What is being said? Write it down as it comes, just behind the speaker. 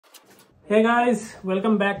Hey guys,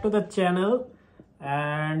 welcome back to the channel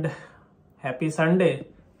and happy Sunday.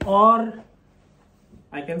 और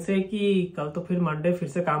I can say कि कल तो फिर Monday फिर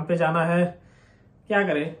से काम पे जाना है, क्या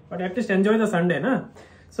करें? But at least enjoy the Sunday ना.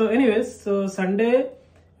 So anyways, so Sunday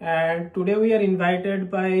and today we are invited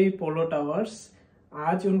by Polo Towers.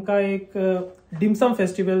 आज उनका एक Dimsum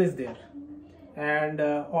Festival is there and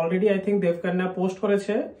already I think they've kind of post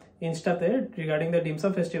করেছে Instaতে regarding the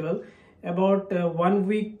Dimsum Festival. About 1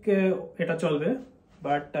 week এটা চলবে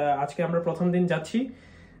but আজকে আমরা প্রথম দিন যাচ্ছি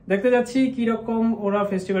দেখতে যাচ্ছি কি রকম ওরা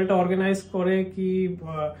ফেস্টিভ্যালটা অর্গানাইজ করে কি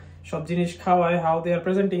সব জিনিস খাওয়ায় how they R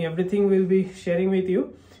presenting everything will be sharing with you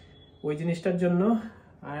ওই জিনিসটার জন্য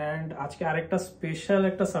এন্ড আজকে আরেকটা স্পেশাল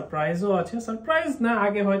একটা সারপ্রাইজও আছে সারপ্রাইজ না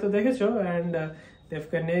আগে হয়তো দেখেছো and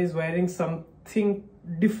দেবকান্যা is wiring something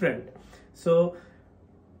different so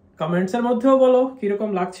comments এর মধ্যেও বলো কি রকম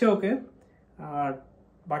লাগছে ওকে আর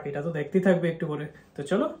বাকিটা তো দেখতেই থাকবে একটু করে তো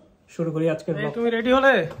চলো শুরু করি আজকের ব্লগ তুমি রেডি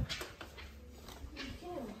হলে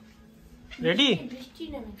রেডি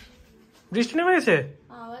বৃষ্টি নেমে গেছে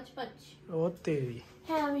আওয়াজ পাচ্ছি ও তেরি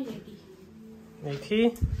হ্যাঁ আমি রেডি দেখি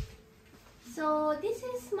so this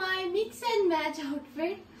is my mix and match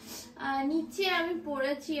outfit নিচে আমি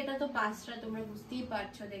পরেছি এটা তো পাঁচটা তোমরা বুঝতেই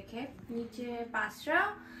পারছো দেখে নিচে পাঁচটা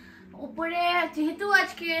উপরে যেহেতু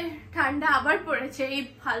আজকে ঠান্ডা আবার পড়েছে এই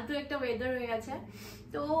ফালতু একটা ওয়েদার হয়ে গেছে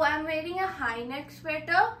তো I am wiring a high neck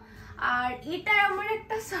sweater আর এটা আমার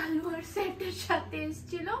একটা সালোয়ার সেটের সাথে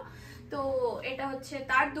এসেছিল তো এটা হচ্ছে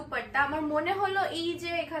তার দুপাট্টা আমার মনে হলো এই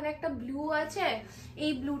যে এখানে একটা ব্লু আছে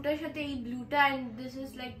এই ব্লুটার সাথে এই ব্লুটা and this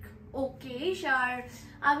is like okay আর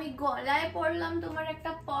আমি গলায় পরলাম তোমার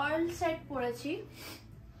একটা পার্ল সেট পরেছি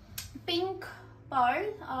পিঙ্ক পার্ল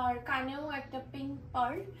আর কানেও একটা পিঙ্ক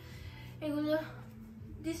পার্ল এগুলো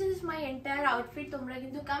this is my entire outfit তোমরা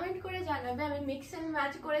কিন্তু কমেন্ট করে জানাবে আমি মিক্স এন্ড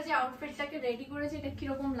ম্যাচ করে যে আউটফিটটাকে রেডি করেছি এটা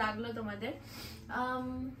কিরকম লাগলো তোমাদের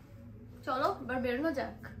চলো এবার বেরোনো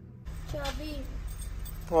যাক চাবি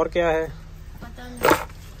और क्या है पता नहीं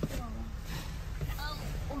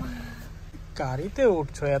গাড়িতে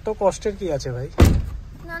উঠছো এত কষ্টের কি আছে ভাই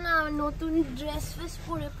না না নতুন ড্রেস ফেস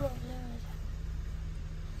পরে প্রবলেম আছে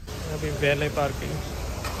अभी वेले पार्किंग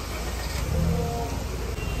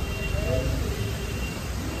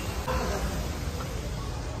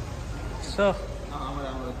So,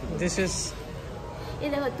 this is ये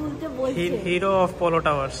देखो तुलते बोलছে hero of Polo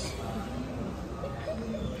Towers.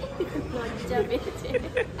 লজ্জা পেয়েছে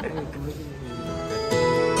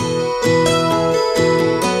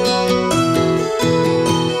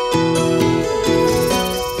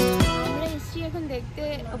আমরা এসছি এখন দেখতে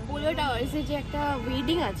পোলো টাওয়ার্সে যে একটা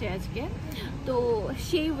ওয়েডিং আছে আজকে তো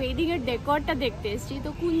সেই ওয়েডিং এর ডেকরটা দেখতে এসছি তো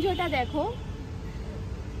কুঞ্জটা দেখো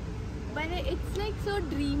মানে ইটস লাইক সো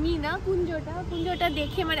ড্রিমি না কুঞ্জটা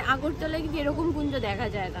দেখে মানে আগরতলায় কিন্তু এরকম কুঞ্জ দেখা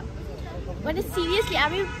যায় না মানে সিরিয়াসলি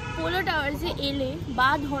আমি পোলো টাওয়ার্সে এলে বা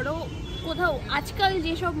ধরো কোথাও আজকাল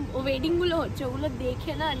যেসব ওয়েডিংগুলো হচ্ছে ওগুলো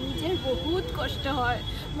দেখে না নিজের বহুত কষ্ট হয়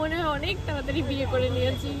মনে হয় অনেক তাড়াতাড়ি বিয়ে করে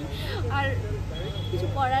নিয়েছি আর কিছু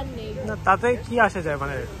করার নেই না তাতে কি আসে যায়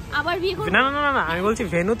মানে আবার বিয়ে করে না না না না আমি বলছি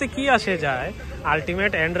ভেন্যুতে কি আসে যায়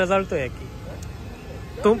আলটিমেট এন্ড রেজাল্ট তো একই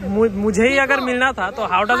तो मुझे ही अगर मिलना था तो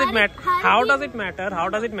हाउ डज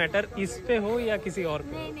इट मैटर इस पे हो या किसी और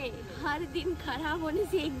पे नहीं हर दिन खराब होने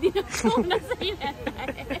से एक दिन अच्छा होना सही रहता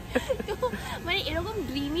है तो মানে এরকম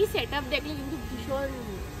ড্রিমি সেটআপ দেখলে কিন্তু ভীষণ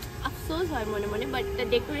আফসোস হয় মনে মনে but the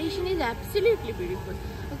decoration is absolutely beautiful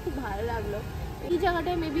খুব ভালো লাগলো এই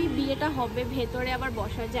জায়গাটায় মেবি বিয়েটা হবে ভেতরে আবার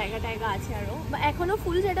বসার জায়গা আছে আরো এখনো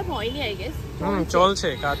ফুল সেটআপ হয়নি আই গেস চলছে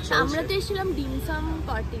কাজ চলছে আমরা তো এসেছিলাম ডিমসাম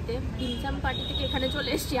পার্টি থেকে এখানে চলে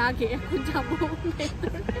এসেছি আগে এখন যাবো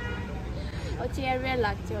ভেতরে ও চেয়ার ওয়্যার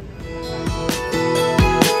লাগছে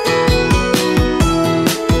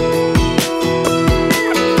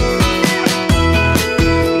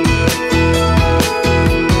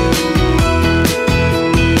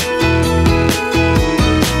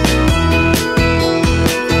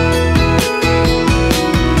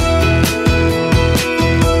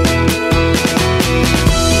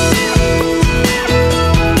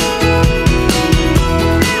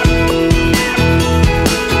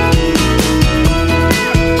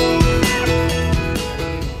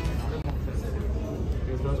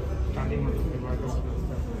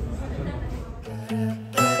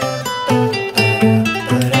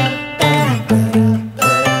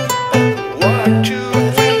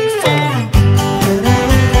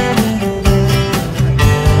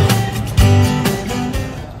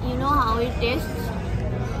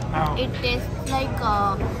It tastes like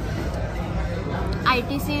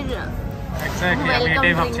ITC'র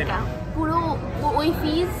welcome drink পুরো ওই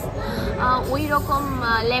ফিজ ওই রকম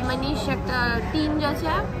লেমনিশ একটা টিঞ্জ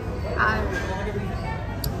আছে আর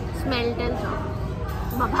স্মেলটা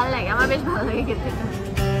ভালো লাগে, আমার বেশ ভালো লাগে খেতে।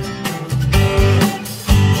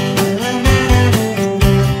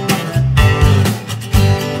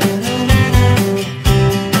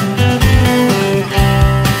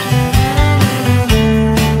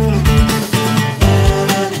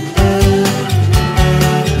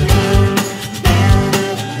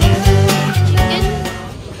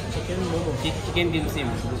 Chicken dimsum.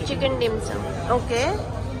 Chicken dimsum. Okay.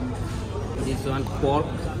 This one pork.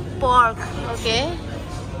 Pork. Okay.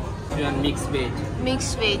 This one mixed veg.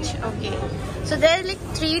 Mixed veg. Okay. So there are like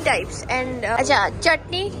 3 types. And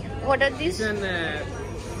chutney. What are these? This one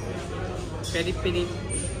peri peri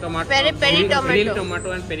tomato. Peri peri tomato. Grilled tomato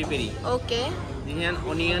and peri peri. Okay. This one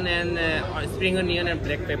onion and spring onion and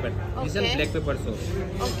black pepper. This one Okay. black pepper sauce.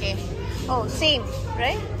 Okay. Oh, same,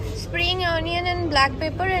 right? Spring onion and black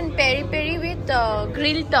pepper and peri peri with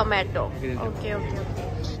grilled tomato. Okay.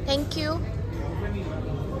 Thank you.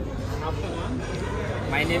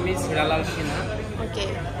 My name is Hiralal Sinha. Okay.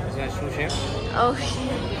 Sous chef. Okay.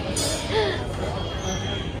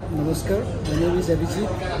 Namaskar, my name is Abhijit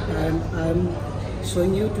and I am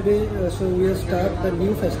showing you today, so we will start the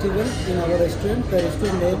new festival in our restaurant. The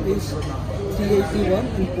restaurant name is 381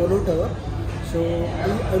 in Polo Tower. So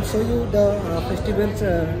I'll show you the festival's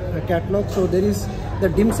catalog. So there is the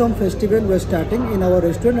Dimsum Festival we are starting in our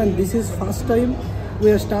restaurant, and this is first time we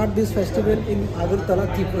start this festival in Agartala,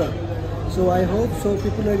 Tripura. So I hope so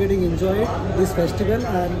people are getting enjoyed this festival,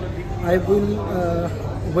 and I will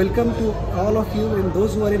welcome to all of you and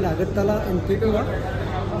those who are in Agartala and Tripura,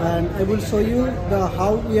 and I will show you the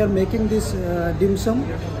how we are making this dimsum,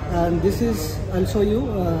 and this is I'll show you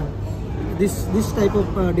this type of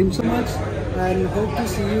dimsum, and hope to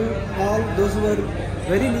see you all those who are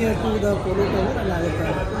very near to the Polo Tower and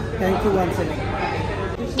Agartala. Thank you once again.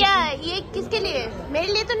 क्या ये किसके लिए? मेरे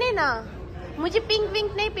लिए तो नहीं ना, मुझे पिंक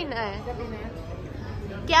नहीं पीना है।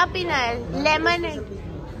 क्या पीना है? लेमन है।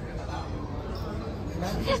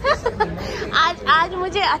 आज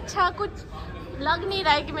मुझे अच्छा कुछ लग नहीं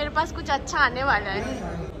रहा है कि मेरे पास कुछ अच्छा आने वाला है।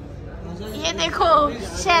 ये देखो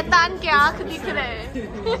शैतान के आँख दिख रहे हैं।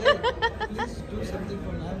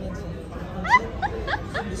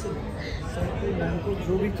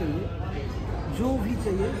 जो भी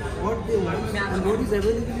चाहिए what they want and what is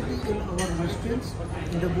availability in our restaurants,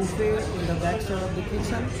 in the buffet, in the back side of the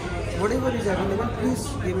kitchen, whatever is available, please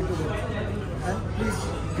give it to them and please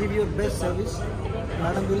give your best service.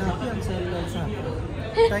 Madam will happy and sir will also happy.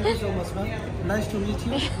 Thank you so much, ma'am. Nice to meet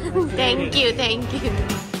you. Thank you.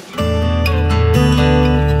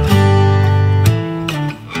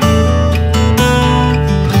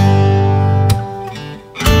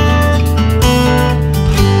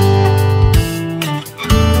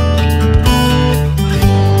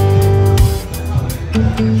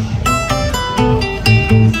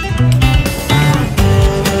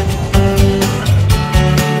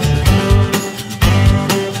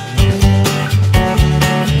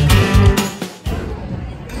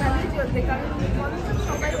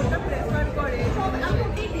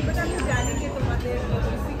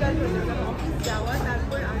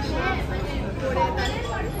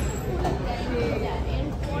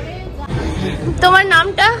 তোমার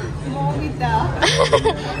নামটা? মৌমিতা।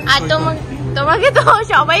 আর তোমাকে তো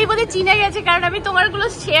সবাই বলে চিনে গেছে, কারণ আমি তোমারগুলো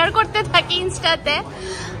শেয়ার করতে থাকি ইনস্টাতে।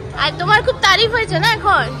 আর তোমার খুব তারিফ হয়েছে না,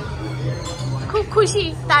 এখন খুব খুশি,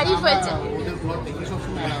 তারিফ হয়েছে।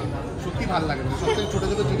 সত্যি ভালো লাগে, সবথেকে ছোট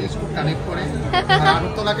ছোট জিনিস খুব কানেক্ট করে।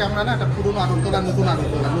 আগরতলাকে আমরা না একটা পুরনো আগরতলা,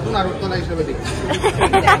 নতুন আগরতলা হিসেবে দেখি।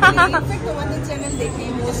 তোমাদের চ্যানেল দেখি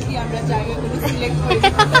মোস্টলি আমরা জায়গাগুলো সিলেক্ট করি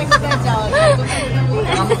যাওয়া।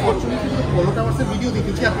 আমরা ফরচুনেটলি পলো টাওয়ার্সের ভিডিও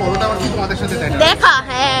দেখেছি, আর পলো টাওয়ার্স তোমাদের সাথে দেখা।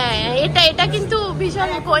 হ্যাঁ, এটা কিন্তু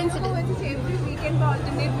ভীষণ কোইন্সিডেন্স। এভরি উইকেন্ড বা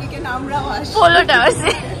অল্টারনেট উইকেন্ড আমরাও আসি পোলো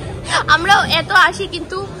টাওয়ার্সে। আমরাও এত আসি,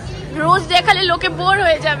 কিন্তু রোজ দেখালে লোকে বোর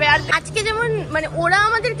হয়ে যাবে। আর আজকে যেমন মানে ওরা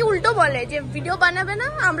আমাদেরকে উল্টো বলে যে ভিডিও বানাবে না,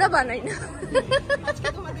 আমরা বানাই না।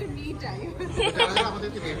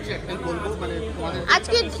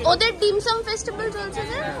 আজকে ওদের ডিমসাম ফেস্টিভ্যাল চলছে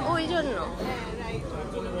যে, ওই জন্য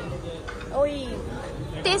ওই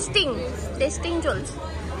টেস্টিং চলছে।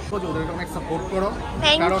 ওদেরকে অনেক সাপোর্ট করো,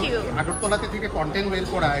 Thank কারণ you. আগরতলাতে থেকে কন্টেন্ট বের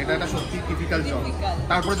করা এটা একটা সত্যি টিপিক্যাল জব।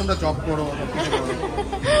 তারপরে তোমরা জব করো,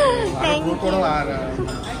 গ্রো করো, আর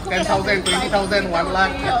 10,000, 20,000, 1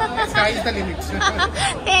 lakh, sky is the limit.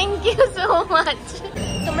 Thank you so much.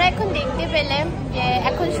 তোমরা এখন দেখতে পেলে যে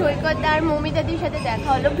এখন সৈকত আর মৌমিতাদির সাথে দেখা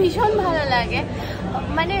হলো, ভীষণ ভালো লাগে।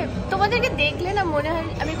 মানে তোমাদেরকে দেখলে না মনে হয়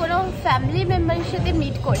আমি কোনো ফ্যামিলি মেম্বারের সাথে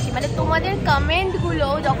মিট করছি। মানে তোমাদের কমেন্টগুলো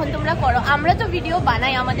যখন তোমরা করো, আমরা তো ভিডিও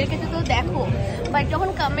বানাই, আমাদেরকে তো দেখো, বাট যখন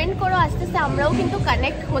কমেন্ট করো আস্তে আস্তে আমরাও কিন্তু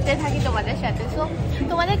কানেক্ট হতে থাকি তোমাদের সাথে। সো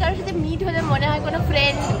তোমাদের কারোর সাথে মিট হলে মনে হয় কোনো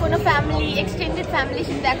ফ্রেন্ড, কোনো ফ্যামিলি, এক্সটেন্ডেড ফ্যামিলির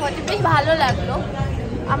সাথে দেখা হতে বেশ ভালো লাগলো।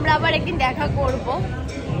 আমরা আবার একদিন দেখা করব,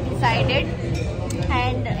 decided.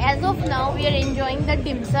 And as of now we are enjoying the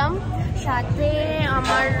dim sum. সাথে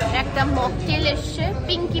আমার একটা মকটেল এসছে,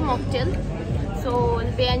 Pinki mocktail. So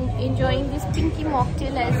we are enjoying this Pinki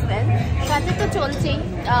mocktail as well. সাথে তো চলছেই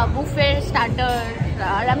বুফের স্টার্টার,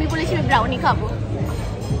 আর আমি বলেছি আমি ব্রাউনি খাবো,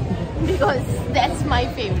 বিকজ দ্যাটস মাই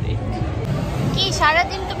ফেভারিট। কি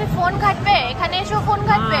সারাদিন তুমি ফোন ঘাটবে? এখানে এসো ফোন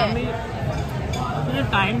ঘাটবে?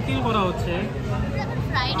 টাইম কিল করা হচ্ছে।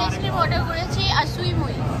 ফ্রাইড আইসক্রিম অর্ডার করেছি আর সুই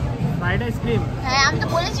মুই। Fried ice cream? হ্যাঁ আমি তো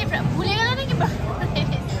বলেছি, ভুলে গেল নাকি?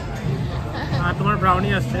 আর তোমার ব্রাউনি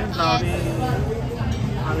আসছে, ব্রাউনি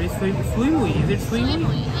আর সুই মুই। ইজ ইট সুই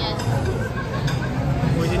মুই?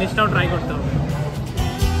 ওই জিনিসটাও ট্রাই করতে হবে।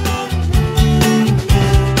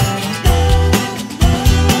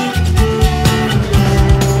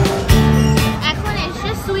 এখন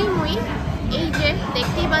এসে সুই মুই, এই যে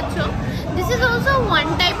দেখতেই পাচ্ছ। This is also one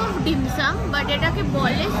type of dim sum, but এটাকে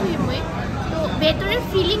বলে সুই মুই। তো ভেতরের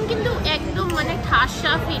ফিলিং কিন্তু একদম মানে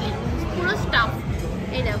ঠাসা ফিলিং, পুরো স্টাফ।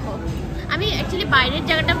 এই দেখো, আমি অ্যাকচুয়ালি বাইরের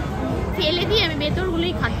জায়গাটা ফেলে দিয়ে আমি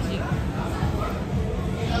ভেতরগুলোই খাচ্ছি।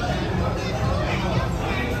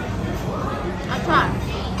 আচ্ছা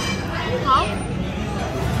খাও।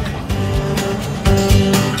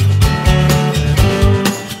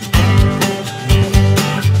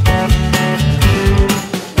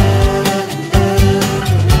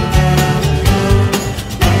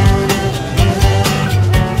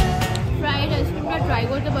 ফ্রাইড আইসক্রিমটা ট্রাই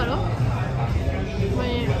করতে পারো।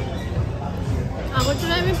 মানে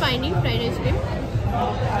আগরতলায় আমি পাইনি fried ice cream,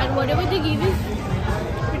 R whatever they give is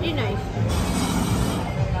pretty nice.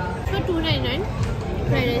 So $2.99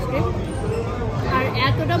 fried ice cream, আর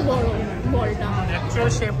এতটা বড় বলটা। অ্যাকচুয়াল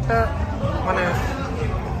শেপটা মানে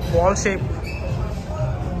বল শেপ।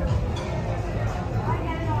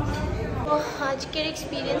 আজকের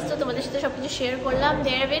এক্সপিরিয়েন্স তো তোমাদের সাথে সব কিছু শেয়ার করলাম।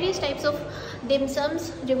 দেয়ার আর ভেরিয়াস টাইপস অফ ডিমসামস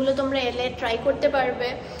যেগুলো তোমরা এলে ট্রাই করতে পারবে।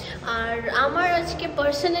 আর আমার আজকে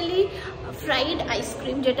পার্সোনালি ফ্রাইড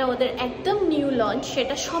আইসক্রিম, যেটা ওদের একদম নিউ লঞ্চ,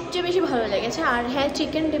 সেটা সবচেয়ে বেশি ভালো লেগেছে। আর হ্যাঁ,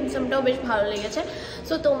 চিকেন ডিমসামটাও বেশ ভালো লেগেছে।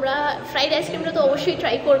 সো তোমরা ফ্রাইড আইসক্রিমটা তো অবশ্যই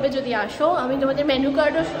ট্রাই করবে যদি আসো। আমি তোমাদের মেনু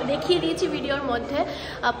কার্ডও দেখিয়ে দিয়েছি ভিডিওর মধ্যে,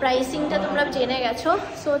 প্রাইসিংটা তোমরা জেনে গেছো।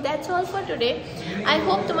 So that's all for today. I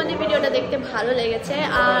hope তোমাদের ভিডিওটা দেখতে ভালো লেগেছে।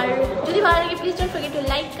 আর যদি ভালো লাগে please don't forget to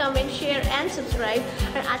like, comment, share and subscribe.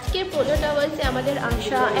 আর আজকের পোলো টাওয়ার্সে আমাদের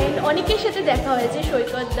আসা অ্যান্ড অনেকের সাথে দেখা হয়েছে,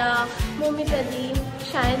 সৈকত দা, মৌমিতাদি,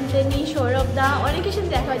 সায়ন্তনী, সৌরভ দা, অনেকের সাথে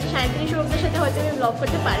দেখা হয়েছে। সায়ন্তনী, সৌরভদের সাথে হয়তো আমি ব্লগ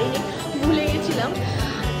করতে পারিনি, ভুলে গেছিলাম।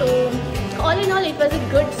 তো all in all it was a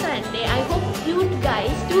good Sunday. I hope you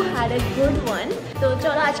guys too had a good one. তো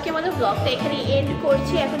চলো আজকে আমাদের ব্লগটা এখানে এন্ড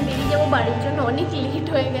করছি। এখন বেরিয়ে যাবো বাড়ির জন্য, অনেক লেট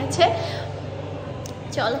হয়ে গেছে।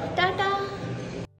 চলো টাটা।